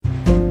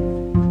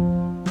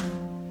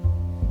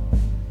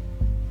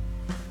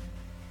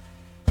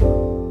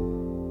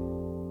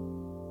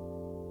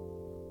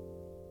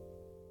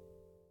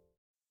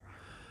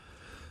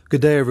Good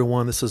day,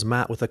 everyone. This is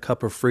Matt with A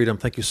Cup of Freedom.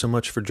 Thank you so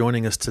much for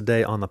joining us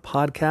today on the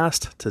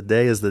podcast.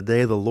 Today is the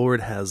day the Lord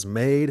has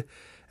made,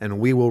 and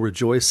we will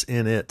rejoice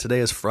in it.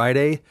 Today is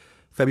Friday,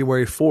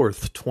 February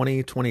 4th,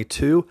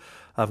 2022.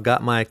 I've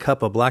got my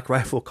cup of Black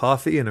Rifle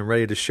coffee, and I'm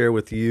ready to share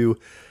with you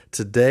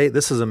today.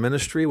 This is a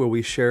ministry where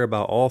we share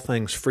about all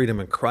things freedom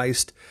in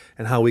Christ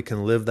and how we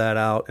can live that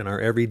out in our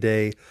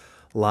everyday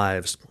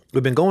lives.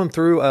 We've been going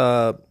through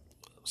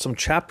some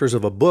chapters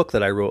of a book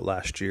that I wrote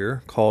last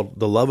year called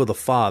The Love of the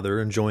Father,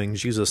 Enjoying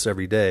Jesus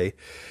Every Day.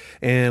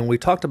 And we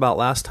talked about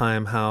last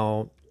time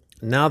how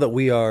now that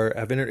we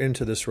have entered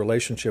into this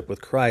relationship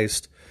with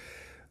Christ,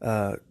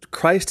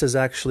 Christ is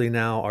actually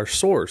now our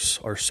source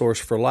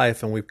for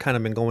life. And we've kind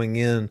of been going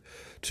in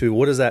to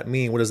what does that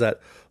mean? What does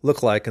that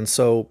look like? And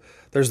so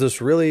there's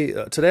this really,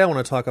 today I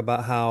want to talk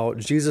about how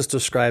Jesus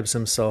describes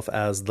himself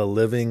as the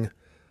living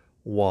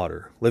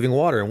water.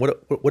 And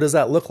what does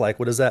that look like?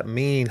 What does that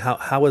mean?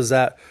 How is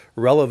that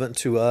relevant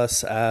to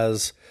us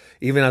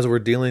even as we're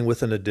dealing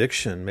with an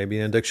addiction, maybe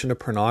an addiction to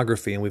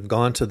pornography, and we've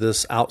gone to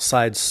this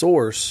outside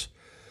source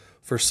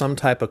for some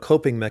type of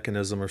coping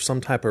mechanism or some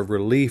type of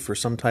relief or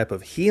some type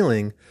of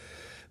healing,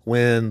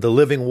 when the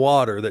living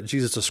water that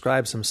Jesus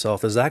describes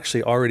himself is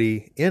actually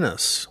already in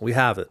us. We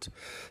have it.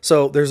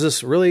 So there's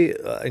this really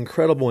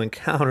incredible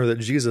encounter that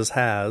Jesus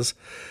has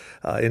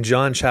in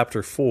John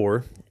chapter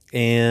 4.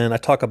 And I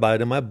talk about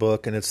it in my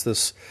book, and it's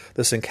this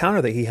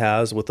encounter that he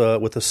has with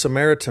a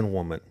Samaritan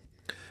woman.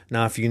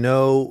 Now, if you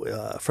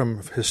know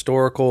from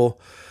historical,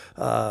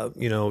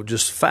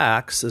 just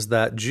facts, is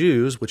that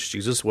Jews, which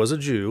Jesus was a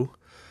Jew,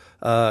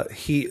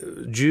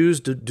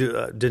 Jews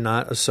did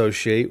not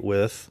associate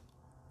with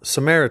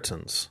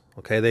Samaritans.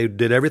 Okay, they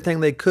did everything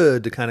they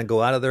could to kind of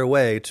go out of their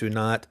way to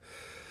not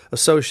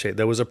associate.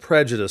 There was a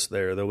prejudice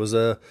there. There was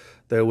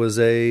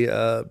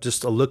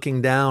just a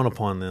looking down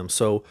upon them.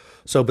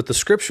 But the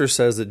scripture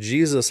says that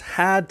Jesus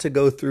had to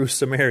go through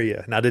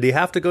Samaria. Now, did he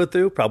have to go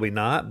through? Probably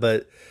not,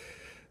 but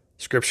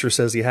scripture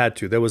says he had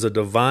to. There was a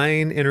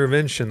divine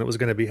intervention that was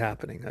going to be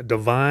happening, a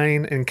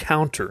divine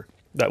encounter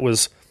that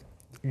was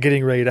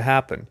getting ready to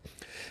happen.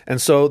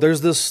 And so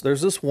there's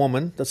this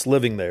woman that's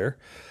living there,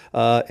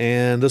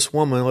 and this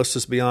woman, let's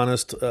just be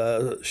honest,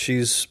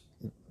 she's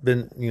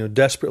been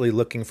desperately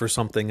looking for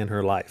something in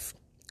her life,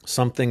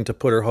 something to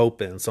put her hope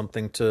in,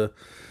 something to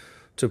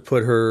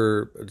put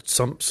her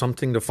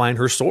something to find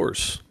her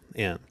source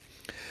in.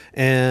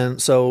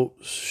 And so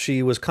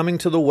she was coming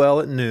to the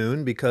well at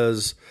noon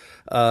because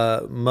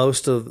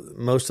most of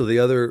the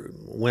other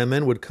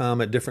women would come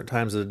at different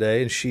times of the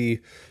day, and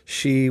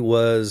she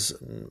was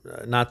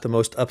not the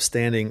most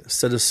upstanding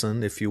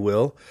citizen, if you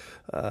will.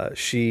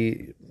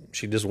 She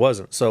just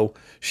wasn't. So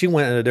she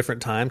went at a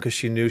different time because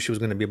she knew she was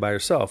going to be by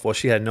herself. Well,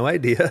 she had no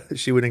idea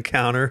she would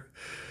encounter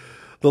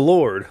the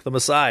Lord, the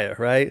Messiah,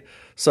 right?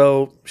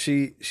 So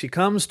she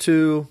comes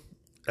to,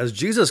 as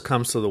Jesus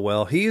comes to the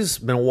well, he's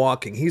been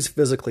walking, he's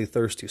physically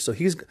thirsty. So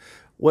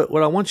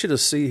what I want you to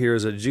see here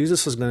is that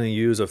Jesus is going to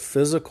use a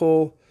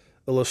physical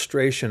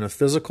illustration, a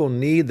physical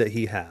need that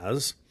he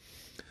has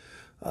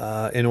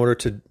in order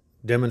to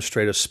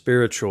demonstrate a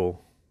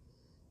spiritual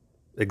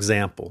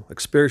example.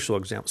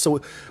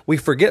 So we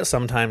forget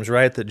sometimes,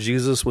 right, that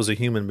Jesus was a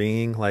human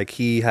being. Like,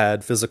 he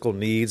had physical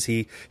needs.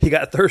 He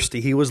got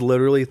thirsty. He was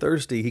literally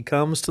thirsty. He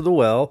comes to the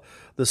well.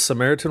 The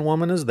Samaritan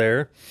woman is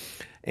there,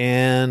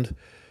 and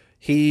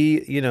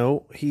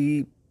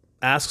he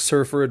asks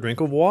her for a drink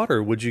of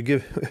water. Would you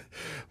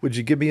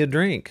give me a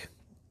drink?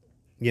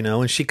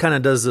 And she kind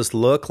of does this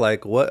look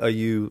like, what are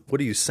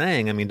you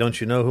saying? I mean,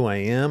 don't you know who I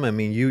am? I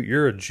mean,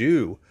 you're a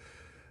Jew.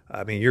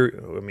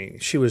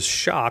 She was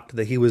shocked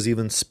that he was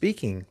even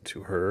speaking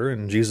to her,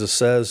 and Jesus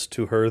says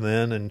to her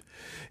then,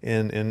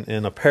 and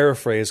in a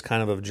paraphrase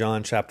kind of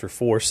John chapter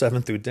 4,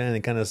 7 through 10, he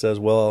kind of says,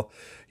 well,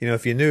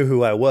 if you knew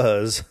who I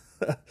was,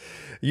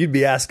 you'd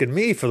be asking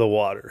me for the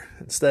water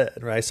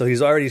instead, right? So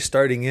he's already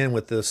starting in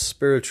with this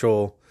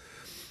spiritual,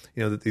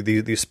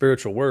 these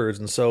spiritual words,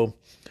 and so,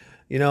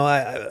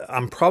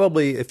 I'm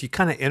probably, if you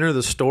kind of enter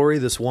the story,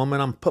 this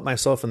woman, I'm put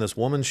myself in this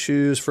woman's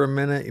shoes for a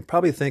minute, you're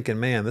probably thinking,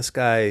 man, this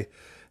guy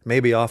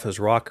maybe off his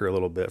rocker a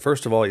little bit.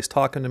 First of all, he's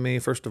talking to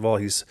me.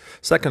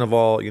 Second of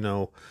all,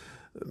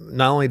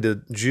 not only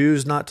did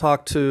Jews not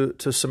talk to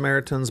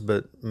Samaritans,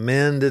 but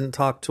men didn't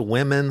talk to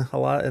women a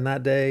lot in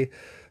that day.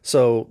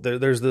 So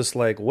there's this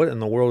like, what in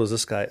the world is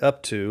this guy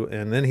up to?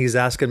 And then he's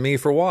asking me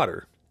for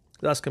water.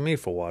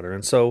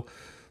 And so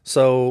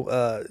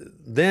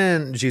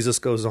then Jesus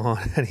goes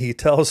on and he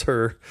tells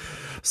her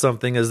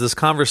something. As this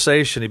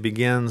conversation, he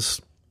begins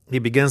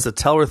to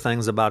tell her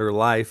things about her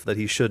life that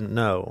he shouldn't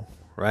know.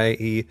 Right?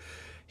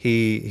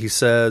 He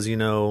says,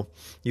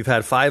 you've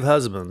had 5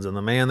 husbands, and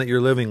the man that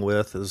you're living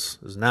with is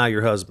now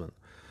your husband.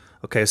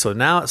 Okay, so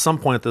now at some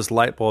point this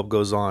light bulb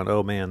goes on.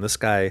 Oh man, this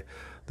guy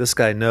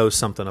knows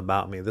something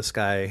about me. This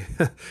guy,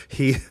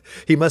 he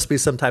must be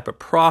some type of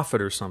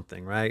prophet or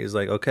something, right? He's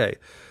like, okay,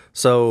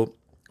 so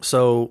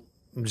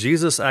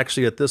Jesus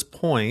actually at this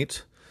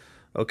point,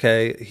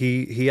 okay,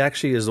 he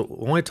actually is the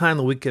only time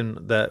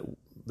that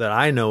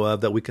I know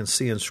of that we can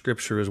see in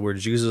Scripture is where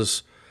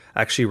Jesus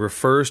actually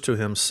refers to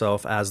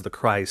himself as the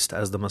Christ,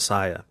 as the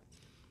Messiah.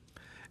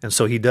 And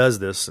so he does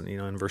this, and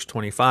in verse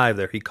 25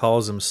 there, he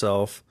calls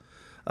himself,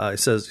 it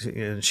says,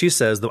 and she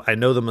says, I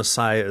know the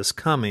Messiah is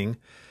coming,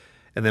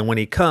 and then when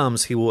he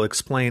comes, he will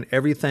explain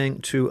everything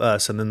to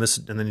us. And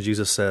then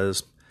Jesus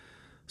says,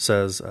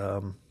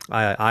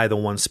 I the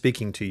one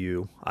speaking to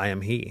you, I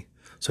am he.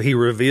 So he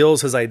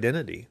reveals his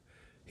identity.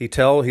 He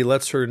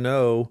lets her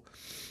know,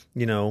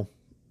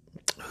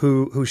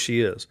 who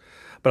she is.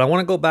 But I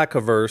want to go back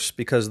a verse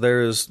because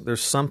there's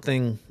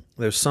something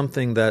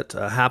that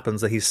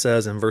happens that he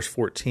says in verse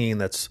 14.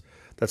 That's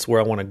where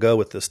I want to go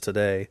with this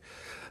today.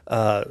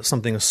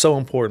 Something so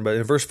important. But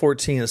in verse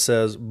 14 it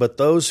says, "But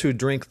those who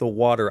drink the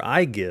water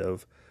I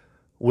give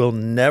will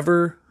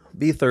never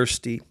be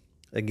thirsty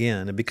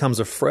again. It becomes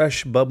a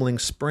fresh, bubbling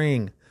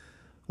spring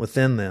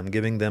within them,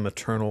 giving them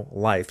eternal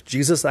life."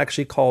 Jesus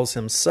actually calls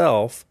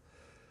himself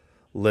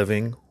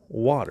living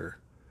water.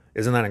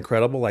 Isn't that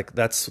incredible?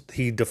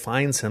 He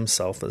defines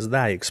himself as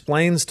that. He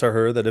explains to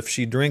her that if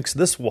she drinks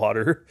this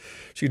water,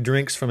 she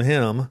drinks from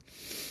him,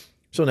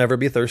 she'll never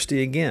be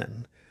thirsty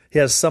again. He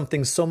has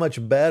something so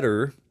much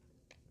better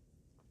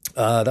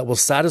that will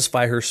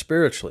satisfy her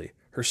spiritually,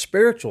 her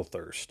spiritual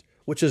thirst,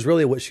 which is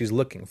really what she's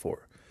looking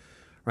for.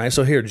 Right?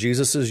 So here,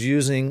 Jesus is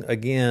using,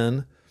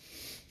 again,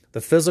 the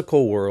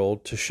physical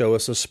world to show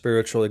us a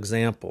spiritual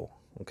example.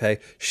 Okay?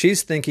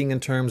 She's thinking in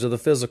terms of the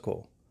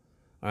physical.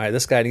 All right,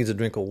 this guy needs a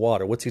drink of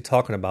water. What's he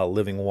talking about,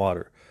 living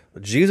water?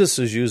 But Jesus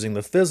is using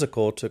the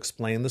physical to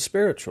explain the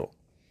spiritual.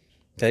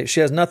 Okay, she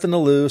has nothing to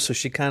lose, so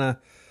she kind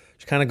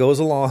of goes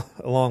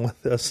along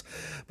with this.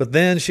 But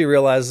then she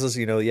realizes,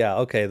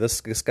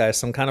 this guy's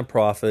some kind of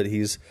prophet.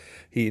 This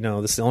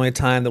is the only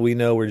time that we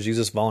know where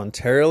Jesus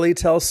voluntarily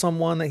tells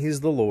someone that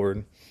he's the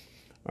Lord.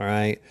 All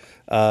right,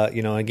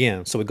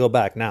 again, so we go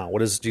back now.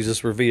 What does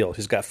Jesus reveal?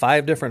 He's got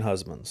 5 different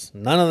husbands.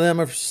 None of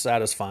them are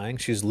satisfying.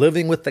 She's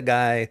living with the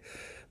guy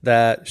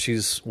that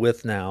she's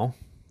with now,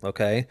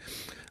 okay?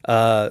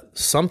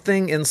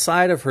 Something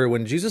inside of her,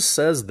 when Jesus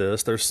says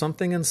this, there's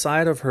something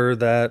inside of her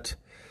that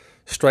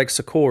strikes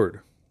a chord,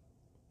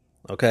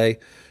 okay?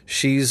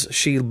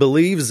 She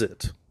believes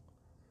it,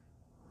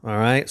 all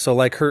right? So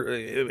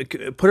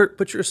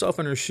put yourself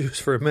in her shoes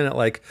for a minute,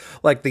 like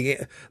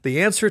the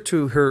answer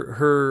to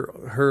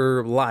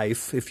her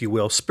life, if you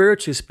will,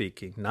 spiritually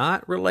speaking,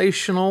 not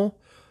relational.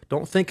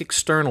 Don't think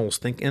externals,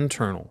 think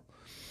internal.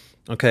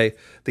 Okay,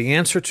 the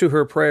answer to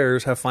her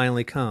prayers have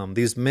finally come.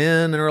 These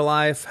men in her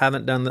life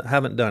haven't done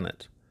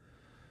it.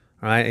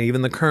 All right, and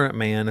even the current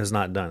man has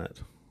not done it.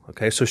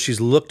 Okay, so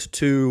she's looked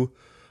to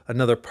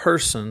another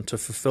person to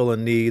fulfill a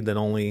need that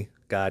only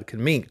God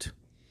can meet.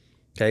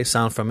 Okay,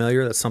 sound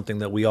familiar? That's something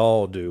that we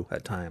all do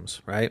at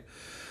times, right?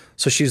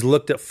 So she's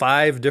looked at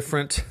 5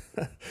 different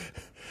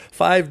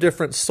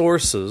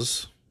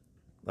sources.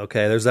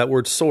 Okay, there's that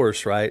word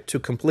source, right? To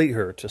complete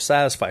her, to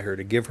satisfy her,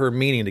 to give her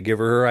meaning, to give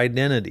her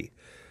identity.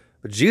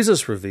 But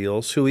Jesus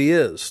reveals who he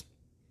is.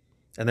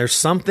 And there's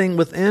something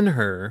within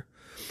her,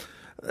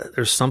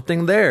 there's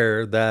something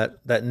there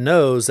that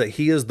knows that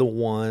he is the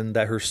one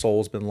that her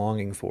soul's been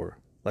longing for.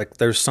 Like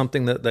there's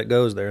something that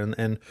goes there.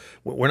 And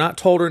we're not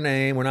told her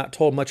name, we're not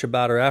told much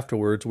about her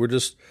afterwards. We're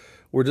just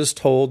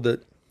told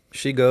that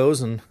she goes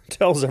and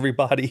tells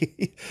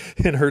everybody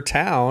in her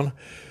town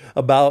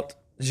about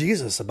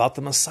Jesus, about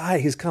the Messiah.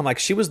 He's come. Like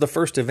she was the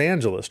first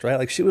evangelist, right?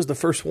 Like she was the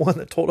first one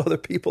that told other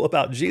people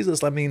about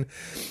Jesus. I mean,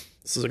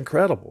 this is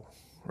incredible,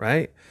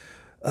 right?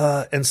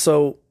 And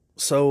so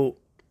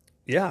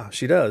yeah,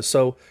 she does.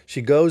 So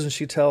she goes and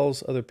she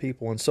tells other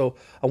people. And so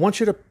I want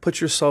you to put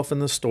yourself in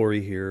the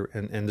story here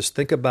and just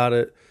think about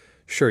it.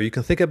 Sure, you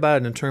can think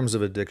about it in terms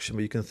of addiction,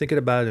 but you can think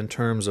about it in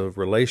terms of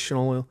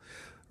relationally,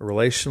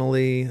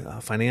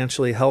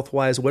 financially,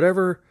 health-wise,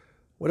 whatever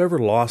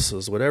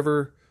losses,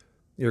 whatever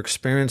you're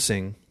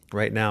experiencing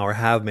right now or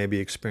have maybe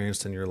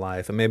experienced in your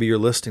life. And maybe you're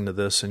listening to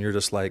this and you're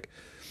just like,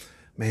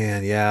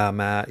 man, yeah,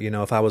 Matt,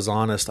 if I was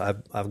honest,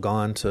 I've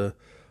gone to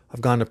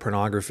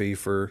pornography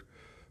for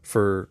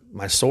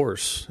my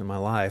source in my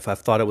life. I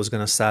thought it was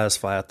going to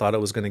satisfy. I thought it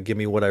was going to give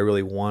me what I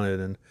really wanted,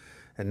 and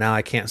now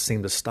I can't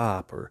seem to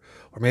stop. Or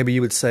maybe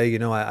you would say,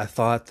 I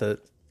thought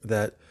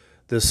that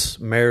this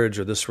marriage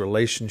or this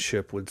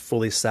relationship would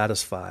fully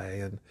satisfy,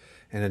 and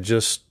it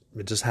just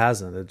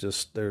hasn't.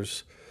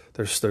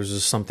 There's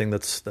just something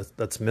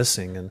that's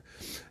missing, and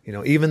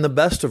even the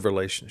best of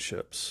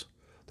relationships,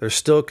 there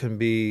still can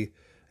be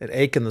an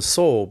ache in the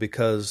soul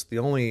because the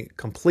only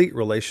complete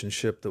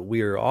relationship that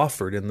we are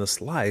offered in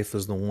this life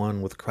is the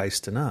one with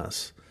Christ in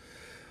us.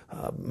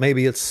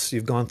 Maybe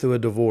you've gone through a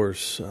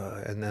divorce,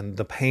 and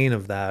the pain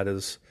of that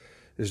has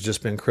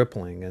just been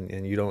crippling,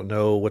 and you don't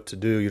know what to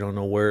do. You don't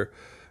know where,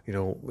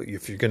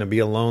 if you're going to be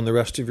alone the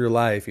rest of your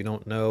life. You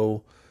don't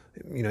know,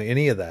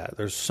 any of that.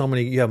 There's so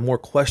many. You have more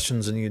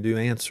questions than you do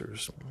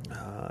answers.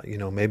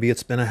 Maybe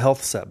it's been a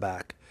health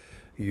setback.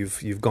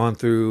 You've gone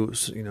through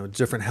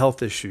different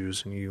health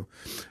issues, and you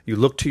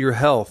look to your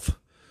health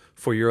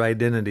for your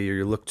identity, or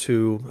you look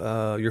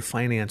to your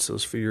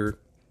finances for your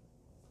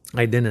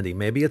identity.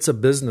 Maybe it's a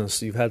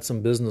business. You've had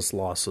some business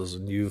losses,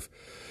 and you've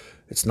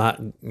it's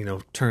not,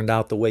 turned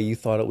out the way you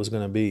thought it was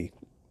going to be.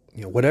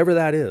 Whatever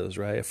that is,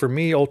 right? For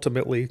me,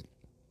 ultimately,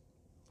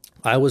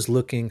 I was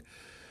looking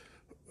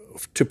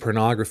to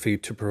pornography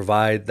to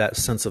provide that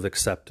sense of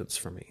acceptance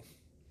for me.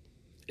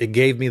 It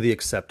gave me the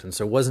acceptance.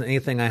 There wasn't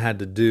anything I had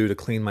to do to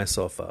clean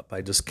myself up.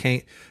 I just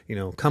can't,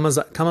 come as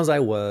I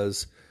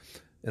was,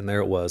 and there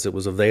it was. It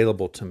was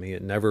available to me.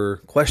 It never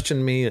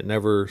questioned me. It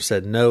never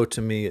said no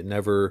to me. It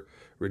never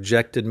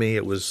rejected me.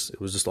 It was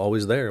just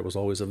always there. It was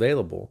always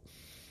available.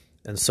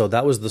 And so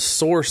that was the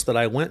source that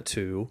I went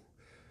to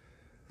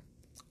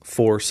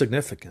for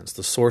significance,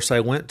 the source I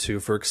went to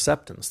for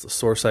acceptance, the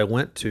source I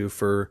went to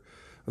for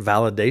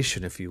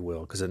validation, if you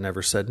will, because it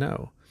never said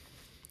no.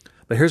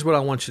 But here's what I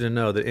want you to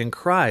know, that in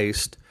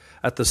Christ,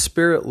 at the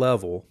spirit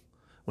level,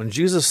 when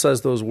Jesus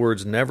says those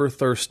words, never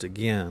thirst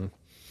again,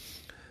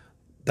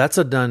 that's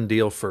a done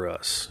deal for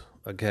us,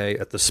 okay?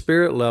 At the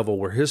spirit level,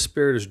 where his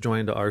spirit is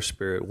joined to our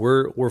spirit,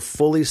 we're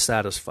fully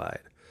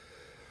satisfied.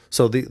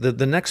 So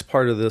the next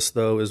part of this,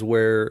 though, is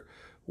where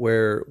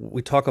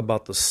we talk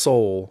about the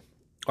soul.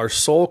 Our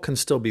soul can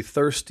still be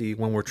thirsty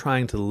when we're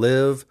trying to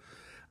live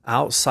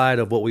outside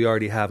of what we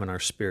already have in our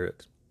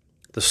spirit.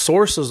 The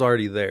source is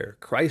already there.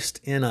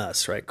 Christ in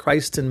us, right?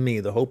 Christ in me,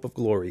 the hope of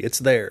glory. It's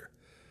there.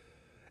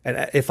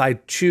 And if I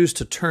choose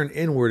to turn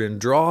inward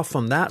and draw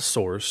from that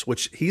source,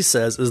 which he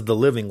says is the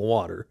living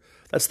water,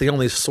 that's the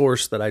only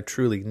source that I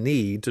truly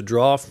need to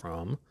draw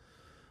from,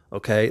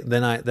 okay,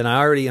 then I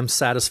already am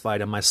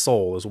satisfied in my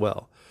soul as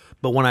well.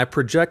 But when I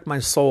project my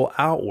soul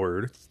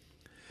outward,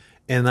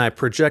 and I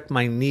project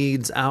my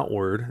needs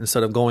outward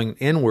instead of going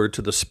inward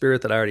to the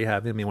spirit that I already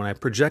have in me, when I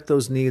project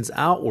those needs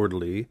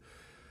outwardly,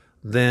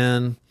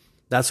 then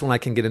that's when I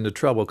can get into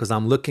trouble, because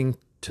I'm looking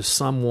to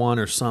someone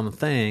or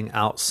something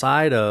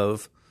outside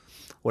of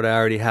what I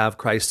already have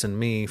Christ in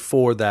me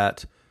for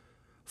that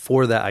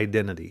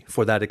identity,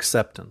 for that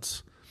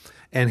acceptance.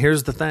 And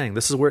here's the thing,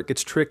 this is where it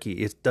gets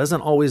tricky. It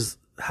doesn't always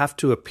have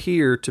to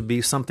appear to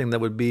be something that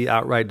would be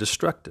outright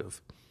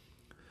destructive.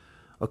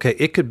 Okay,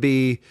 it could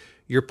be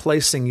you're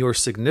placing your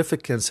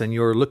significance and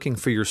you're looking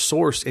for your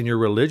source in your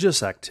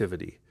religious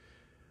activity,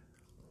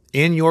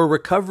 in your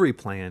recovery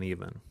plan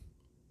even,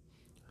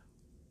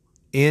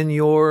 in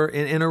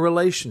a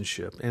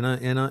relationship,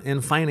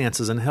 in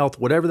finances and health,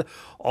 whatever,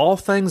 all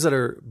things that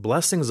are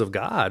blessings of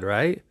God,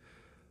 right?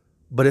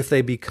 But if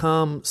they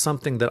become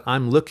something that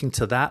I'm looking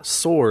to that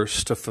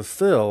source to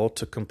fulfill,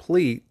 to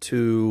complete,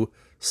 to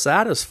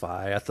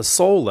satisfy at the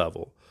soul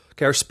level,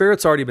 okay, our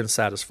spirit's already been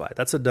satisfied.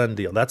 That's a done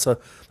deal. That's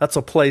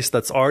a place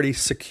that's already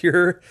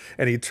secure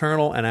and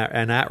eternal and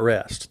at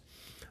rest.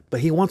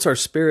 But he wants our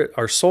spirit,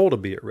 our soul, to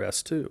be at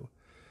rest too.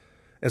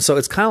 And so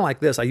it's kind of like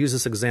this. I use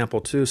this example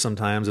too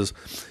sometimes, is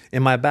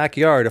in my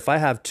backyard, if I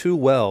have two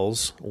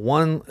wells,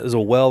 one is a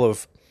well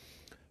of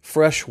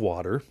fresh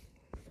water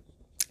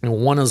and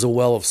one is a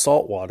well of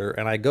salt water,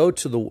 and I know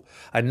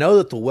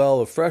that the well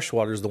of fresh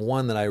water is the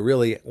one that I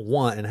really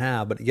want and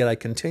have, but yet I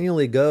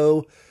continually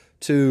go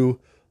to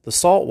the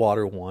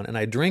saltwater one and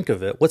I drink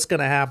of it, what's going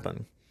to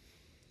happen?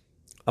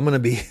 I'm going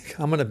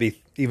to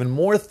be even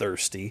more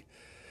thirsty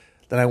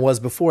than I was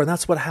before. And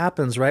that's what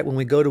happens, right, when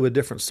we go to a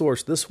different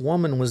source. This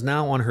woman was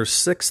now on her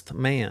sixth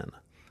man.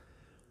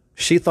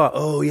 She thought,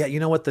 oh yeah, you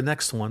know what, the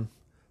next one,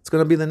 it's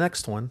going to be the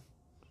next one.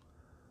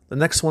 The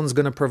next one's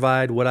going to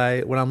provide what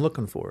I'm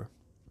looking for.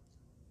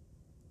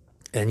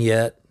 And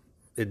yet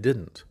it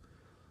didn't.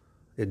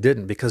 It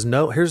didn't, because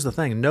here's the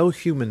thing, no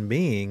human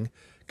being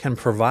can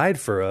provide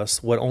for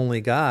us what only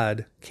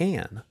God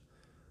can,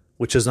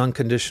 which is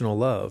unconditional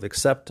love,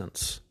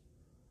 acceptance,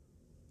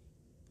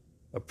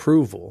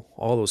 approval,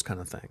 all those kind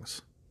of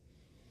things.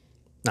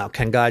 Now,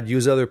 can God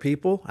use other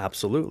people?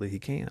 Absolutely, he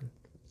can.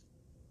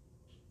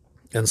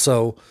 And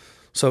so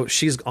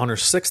she's on her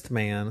sixth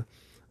man,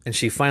 and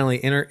she finally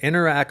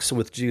interacts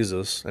with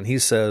Jesus, and he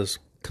says,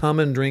 come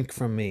and drink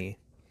from me,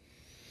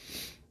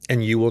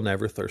 and you will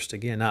never thirst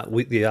again. Now,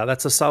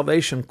 that's a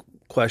salvation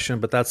question,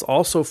 but that's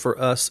also for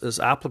us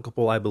is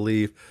applicable, I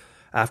believe,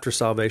 after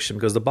salvation,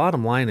 because the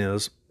bottom line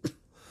is,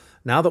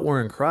 now that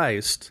we're in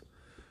Christ,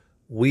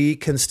 we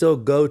can still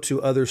go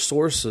to other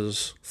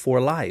sources for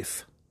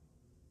life.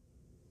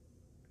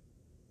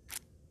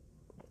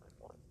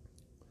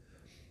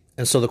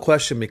 And so the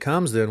question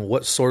becomes then,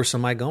 what source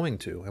am I going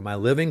to? Am I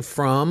living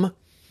from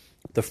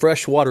the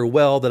freshwater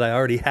well that I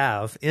already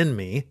have in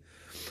me?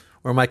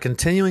 Or am I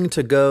continuing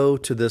to go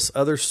to this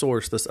other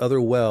source, this other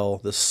well,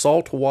 this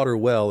saltwater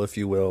well, if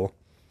you will,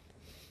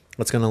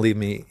 that's going to leave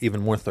me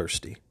even more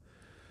thirsty?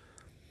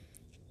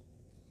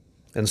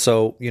 And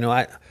so,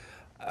 I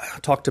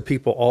talk to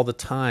people all the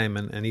time,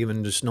 and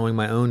even just knowing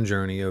my own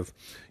journey of,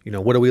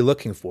 what are we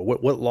looking for?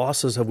 What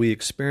losses have we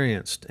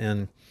experienced?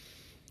 And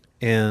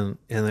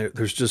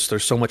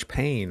there's so much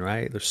pain,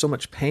 right? There's so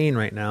much pain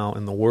right now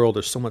in the world.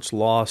 There's so much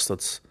loss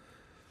that's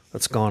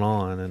gone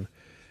on,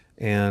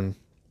 and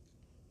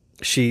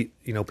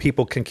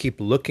people can keep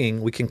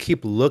looking. We can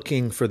keep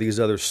looking for these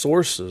other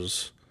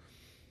sources,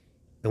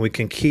 and we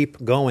can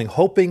keep going,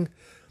 hoping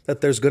that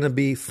there's going to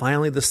be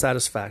finally the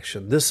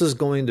satisfaction. This is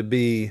going to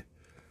be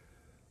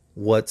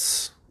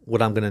what's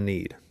what I'm going to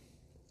need.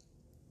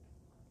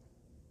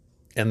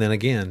 And then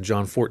again,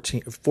 John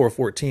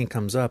 4:14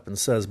 comes up and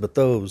says, but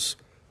those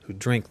who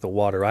drink the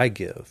water I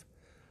give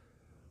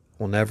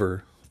will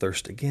never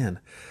thirst again.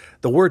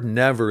 The word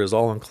never is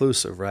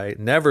all-inclusive, right?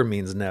 Never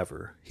means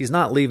never. He's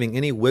not leaving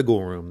any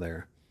wiggle room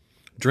there.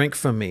 Drink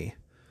from me.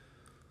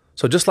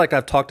 So just like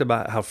I've talked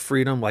about how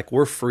freedom, like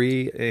we're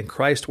free in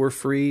Christ, we're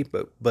free,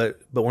 but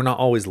we're not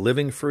always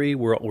living free.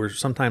 We're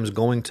sometimes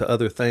going to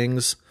other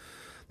things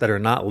that are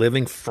not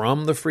living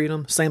from the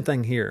freedom. Same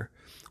thing here.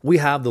 We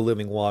have the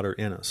living water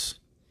in us.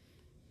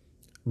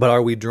 But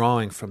are we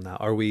drawing from that?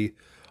 Are we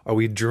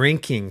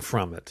drinking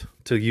from it,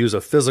 to use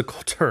a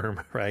physical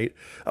term, right?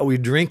 Are we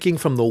drinking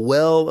from the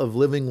well of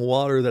living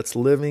water that's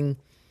living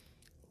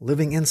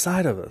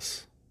inside of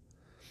us?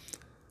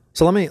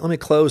 So let me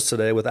close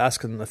today with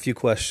asking a few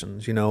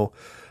questions. Like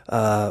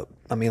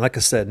I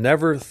said,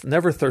 never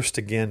thirst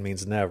again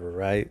means never,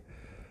 right?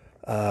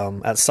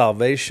 At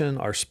salvation,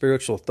 our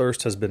spiritual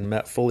thirst has been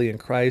met fully in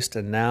Christ,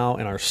 and now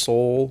in our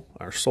soul,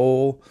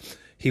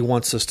 He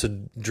wants us to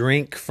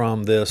drink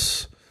from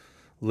this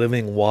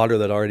living water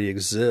that already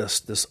exists,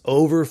 this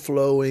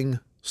overflowing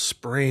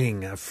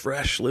spring of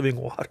fresh living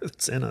water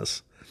that's in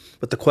us.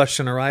 But the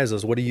question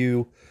arises, what are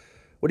you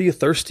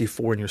thirsty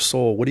for in your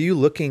soul? What are you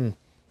looking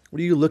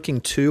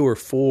to or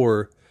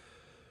for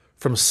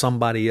from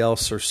somebody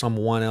else or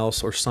someone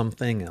else or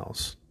something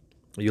else?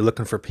 Are you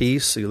looking for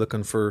peace? Are you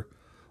looking for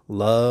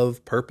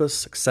love,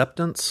 purpose,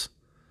 acceptance,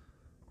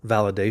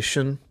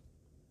 validation?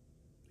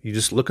 Are you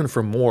just looking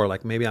for more?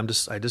 Like maybe I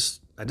just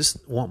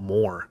want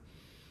more.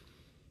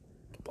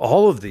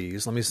 All of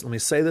these, let me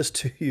say this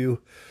to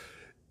you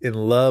in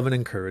love and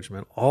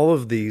encouragement. All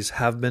of these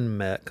have been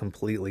met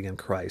completely in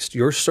Christ.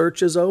 Your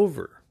search is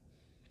over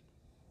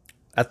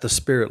at the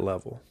spirit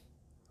level.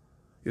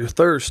 Your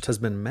thirst has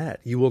been met.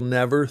 You will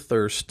never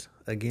thirst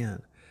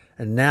again.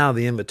 And now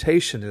the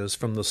invitation is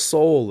from the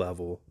soul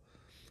level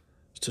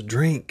to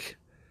drink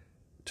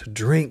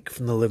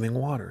from the living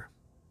water.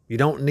 You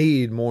don't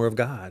need more of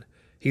God.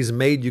 He's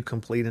made you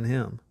complete in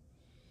Him.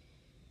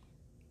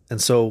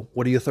 And so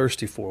what are you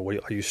thirsty for?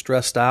 Are you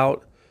stressed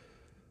out?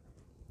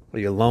 Are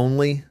you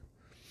lonely?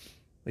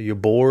 Are you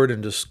bored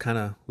and just kind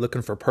of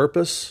looking for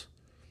purpose?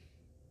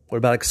 What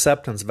about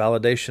acceptance,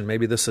 validation?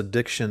 Maybe this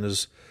addiction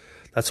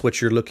that's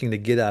what you're looking to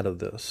get out of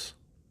this.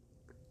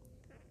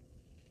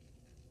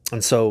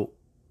 And so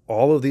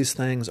all of these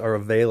things are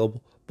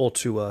available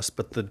to us,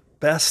 but the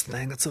best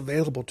thing that's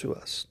available to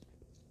us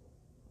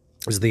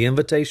is the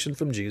invitation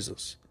from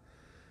Jesus.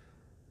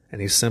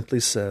 And He simply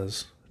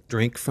says,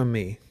 drink from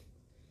me,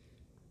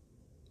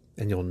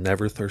 and you'll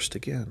never thirst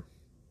again.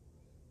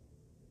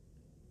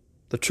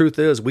 The truth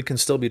is, we can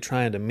still be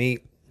trying to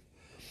meet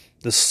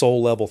this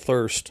soul level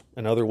thirst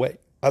in other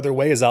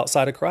ways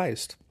outside of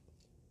Christ.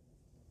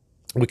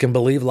 We can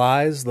believe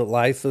lies that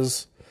life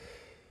and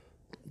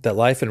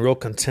real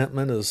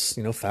contentment is,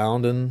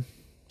 found in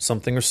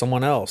something or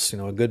someone else,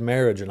 a good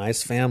marriage, a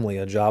nice family,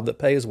 a job that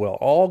pays well,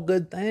 all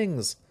good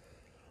things,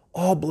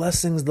 all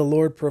blessings the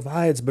Lord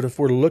provides. But if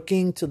we're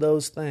looking to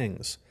those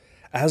things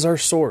as our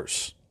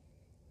source,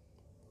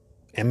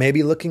 and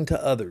maybe looking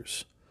to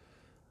others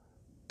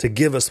to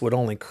give us what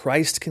only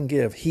Christ can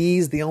give,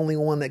 He's the only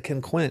one that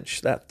can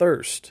quench that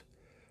thirst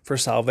for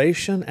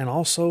salvation and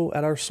also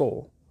at our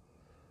soul.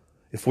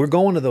 If we're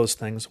going to those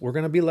things, we're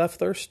going to be left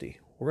thirsty.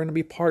 We're going to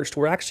be parched.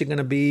 We're actually going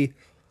to be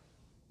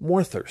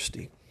more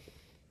thirsty.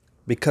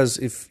 Because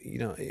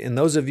and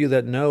those of you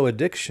that know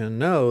addiction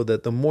know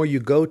that the more you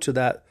go to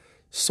that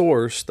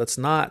source that's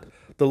not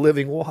the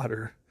living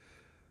water,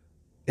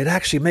 it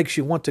actually makes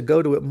you want to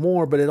go to it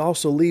more, but it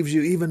also leaves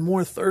you even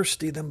more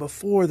thirsty than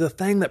before. The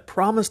thing that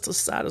promised to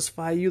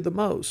satisfy you the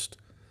most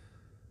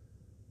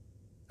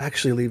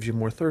actually leaves you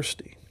more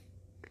thirsty.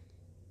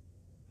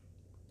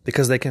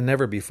 Because they can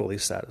never be fully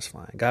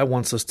satisfying. God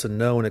wants us to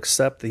know and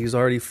accept that He's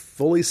already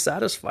fully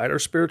satisfied our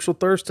spiritual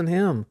thirst in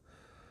Him.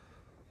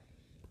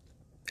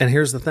 And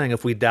here's the thing,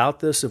 if we doubt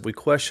this, if we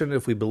question it,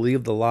 if we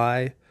believe the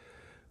lie,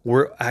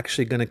 we're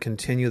actually going to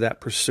continue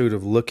that pursuit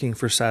of looking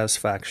for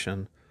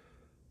satisfaction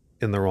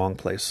in the wrong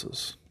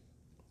places.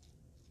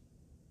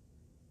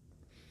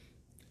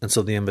 And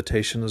so the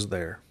invitation is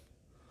there.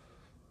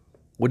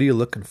 What are you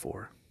looking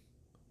for?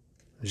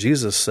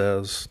 Jesus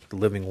says the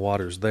living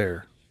water's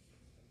there.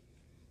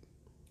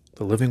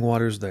 The living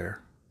water's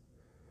there.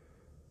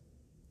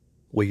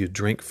 Will you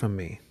drink from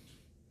me?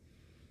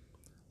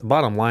 The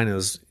bottom line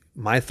is,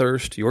 my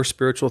thirst, your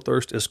spiritual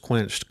thirst, is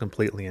quenched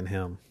completely in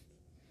Him.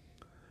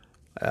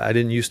 I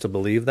didn't used to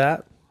believe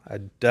that. I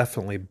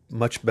definitely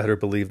much better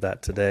believe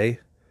that today.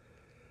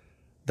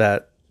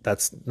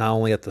 That's not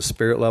only at the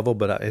spirit level,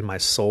 but in my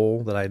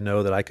soul, that I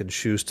know that I can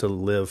choose to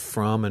live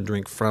from and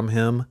drink from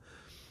Him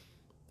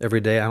every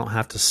day. I don't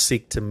have to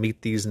seek to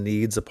meet these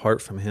needs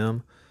apart from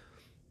Him.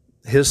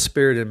 His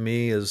Spirit in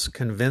me is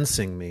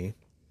convincing me,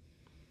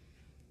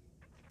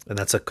 and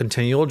that's a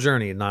continual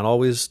journey. Not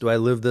always do I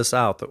live this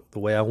out the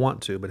way I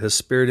want to, but His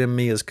Spirit in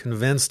me has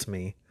convinced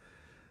me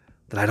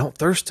that I don't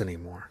thirst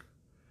anymore.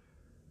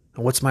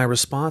 And what's my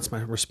response?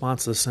 My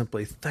response is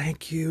simply,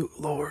 thank you,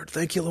 Lord.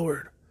 Thank you,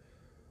 Lord.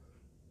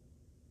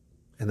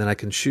 And then I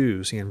can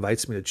choose. He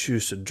invites me to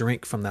choose to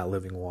drink from that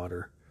living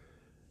water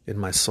in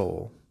my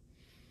soul.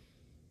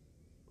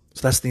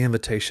 So that's the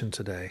invitation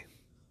today.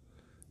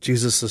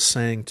 Jesus is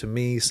saying to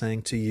me,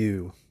 saying to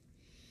you,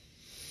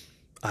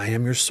 I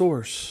am your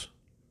source.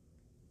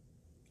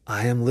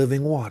 I am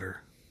living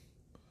water.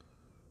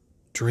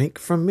 Drink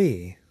from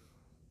me,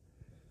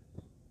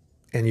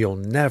 and you'll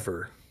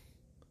never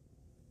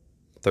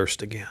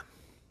thirst again.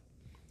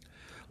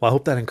 Well, I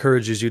hope that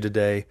encourages you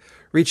today.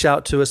 Reach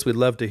out to us. We'd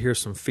love to hear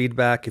some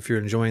feedback. If you're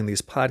enjoying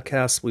these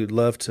podcasts, we'd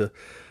love to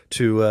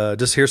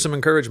just hear some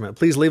encouragement.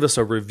 Please leave us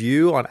a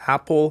review on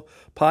Apple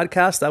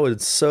Podcasts. That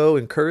would so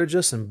encourage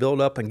us and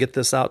build up and get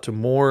this out to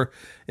more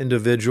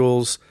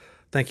individuals.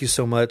 Thank you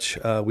so much.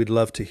 We'd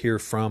love to hear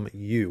from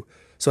you.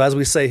 So as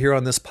we say here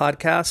on this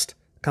podcast,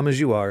 come as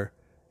you are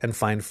and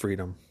find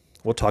freedom.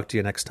 We'll talk to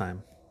you next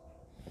time.